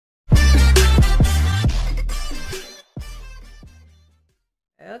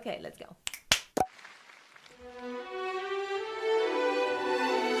Okay, let's go.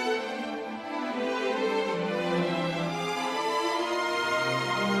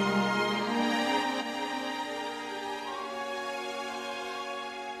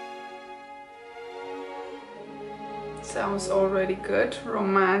 Sounds already good,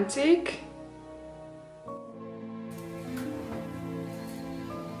 romantic.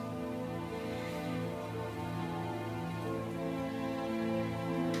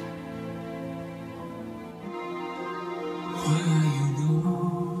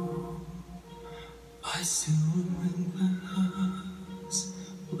 I still remember us,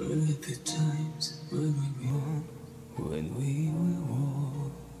 were the times when we were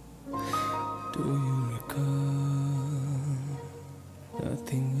warm. Do you recall?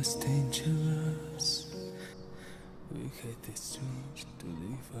 Nothing was dangerous. We had this dreams to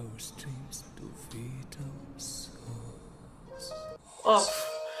live our streams, to feed our souls. Oh.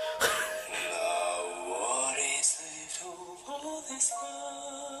 Now what is left of all this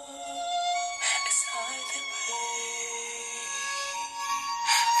love? It's hiding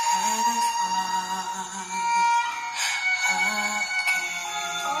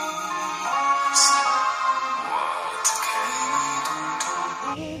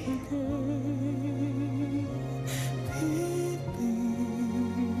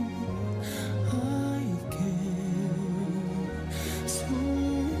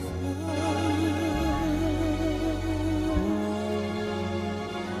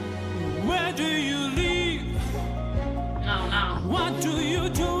Where do you live? No. What do you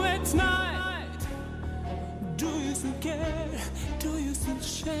do at night? Do you still care? Do you still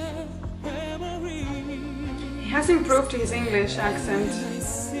share memories? He has improved his English accent.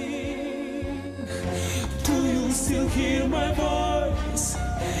 Do you still hear my voice?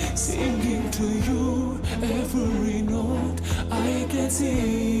 Singing to you every note I can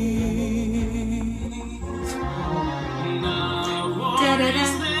see. Now what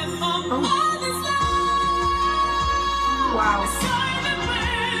is left of all this love? Wow.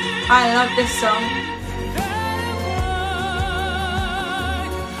 I love this song.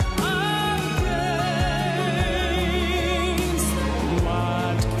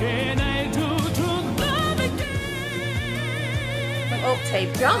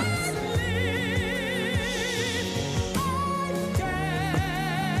 Octave jumps.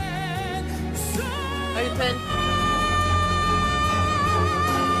 Open.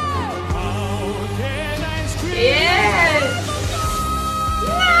 Yes!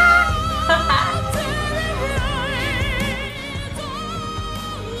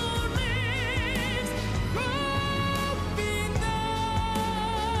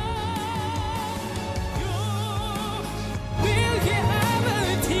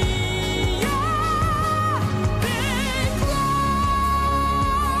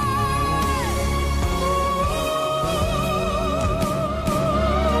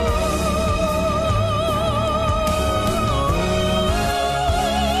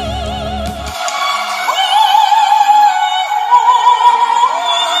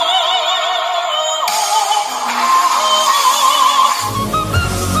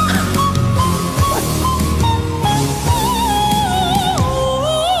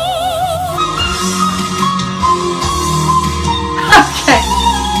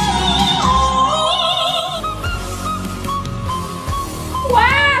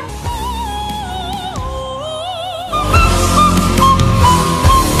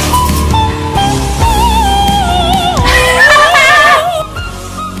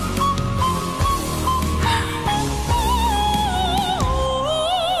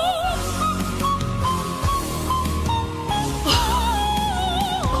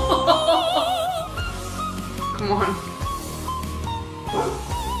 Come on.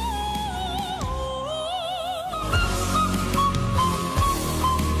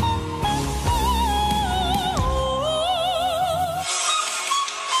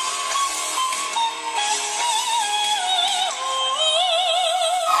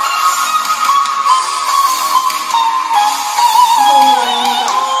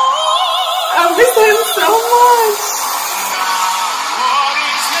 I miss him so much.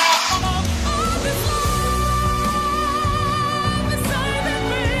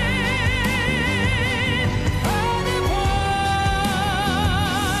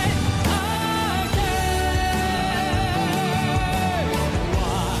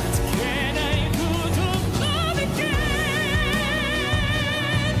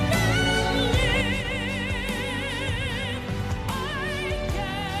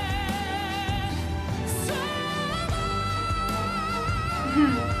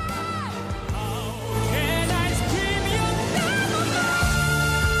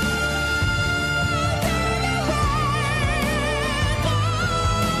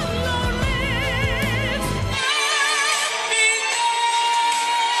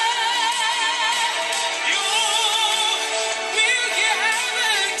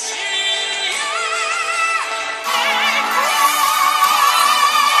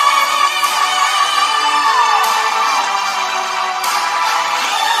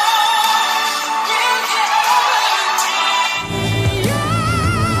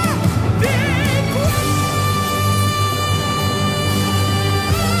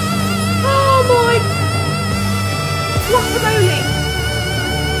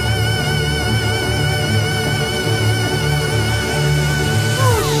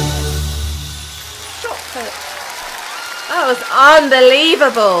 was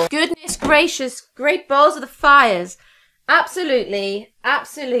unbelievable. Goodness gracious, great balls of the fires. Absolutely,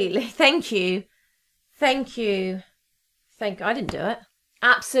 absolutely. Thank you. Thank you. I didn't do it.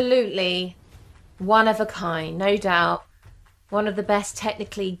 Absolutely one of a kind, no doubt. One of the best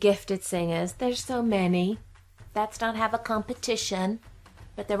technically gifted singers. There's so many. Let's not have a competition.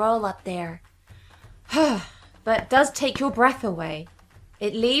 But they're all up there. But it does take your breath away.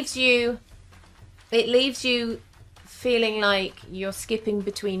 It leaves you feeling like you're skipping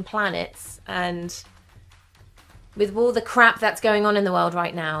between planets, and with all the crap that's going on in the world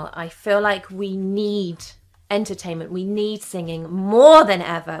right now, I feel like we need entertainment. We need singing more than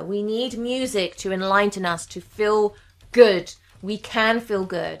ever. We need music to enlighten us, to feel good. We can feel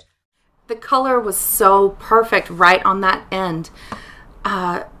good. The color was so perfect right on that end.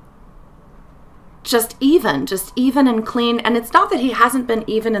 Just even and clean. And it's not that he hasn't been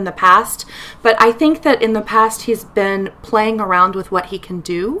even in the past, but I think that in the past he's been playing around with what he can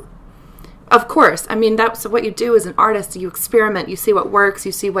do. Of course, I mean, that's what you do as an artist. You experiment, you see what works,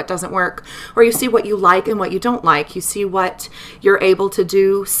 you see what doesn't work, or you see what you like and what you don't like. You see what you're able to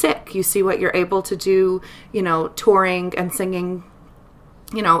do sick. You see what you're able to do, you know, touring and singing,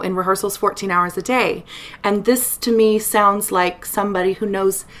 you know, in rehearsals 14 hours a day. And this to me sounds like somebody who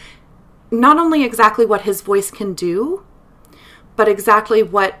knows not only exactly what his voice can do, but exactly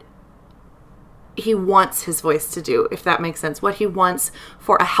what he wants his voice to do, if that makes sense. What he wants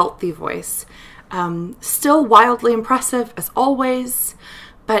for a healthy voice. Still wildly impressive as always,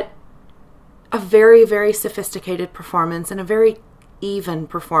 but a very, very sophisticated performance and a very even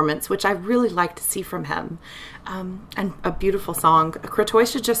performance, which I really like to see from him. And a beautiful song. Kratoy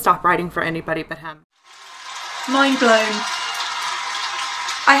should just stop writing for anybody but him. Mind blown.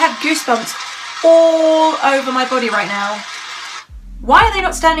 I have goosebumps all over my body right now. Why are they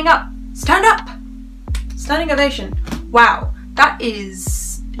not standing up? Stand up! Standing ovation. Wow, that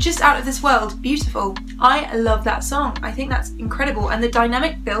is just out of this world. Beautiful. I love that song. I think that's incredible. And the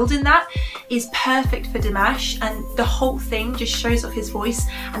dynamic build in that is perfect for Dimash. And the whole thing just shows off his voice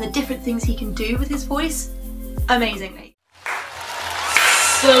and the different things he can do with his voice. Amazingly.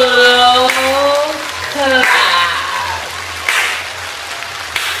 So clap.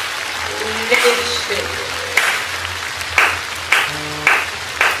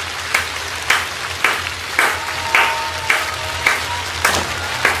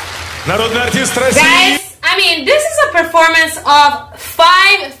 Guys, I mean, this is a performance of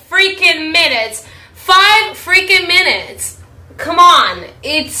 5 freaking minutes. 5 freaking minutes. Come on,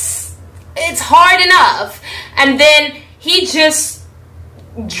 it's hard enough. And then he just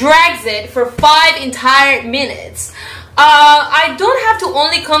drags it for 5 entire minutes. I don't have to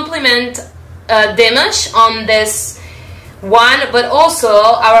only compliment Dimash on this one, but also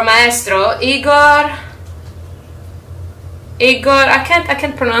our maestro Igor. I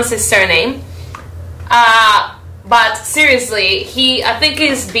can't pronounce his surname. But seriously, I think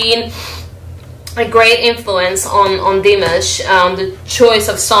he's been a great influence on Dimash, the choice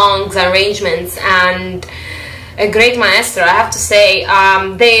of songs, arrangements, and a great maestro. I have to say,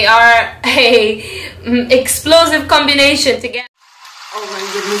 they are a explosive combination together. Oh my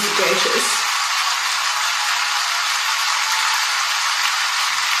goodness gracious.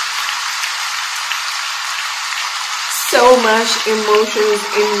 So much emotions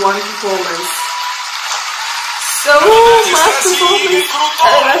in one performance.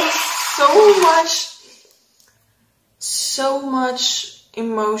 So much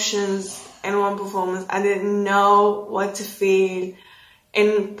emotions in one performance. I didn't know what to feel.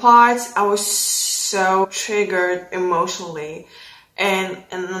 In parts, I was so triggered emotionally, and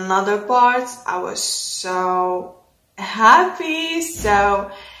in another parts, I was so happy.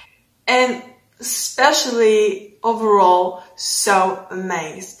 And especially overall, so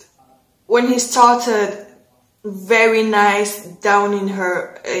amazed. When he started, very nice down in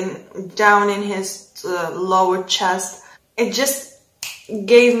his lower chest. It just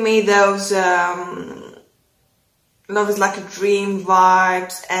gave me those love is like a dream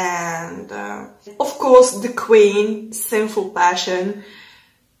vibes, and of course the Queen, Sinful Passion,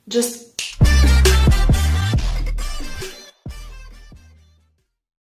 just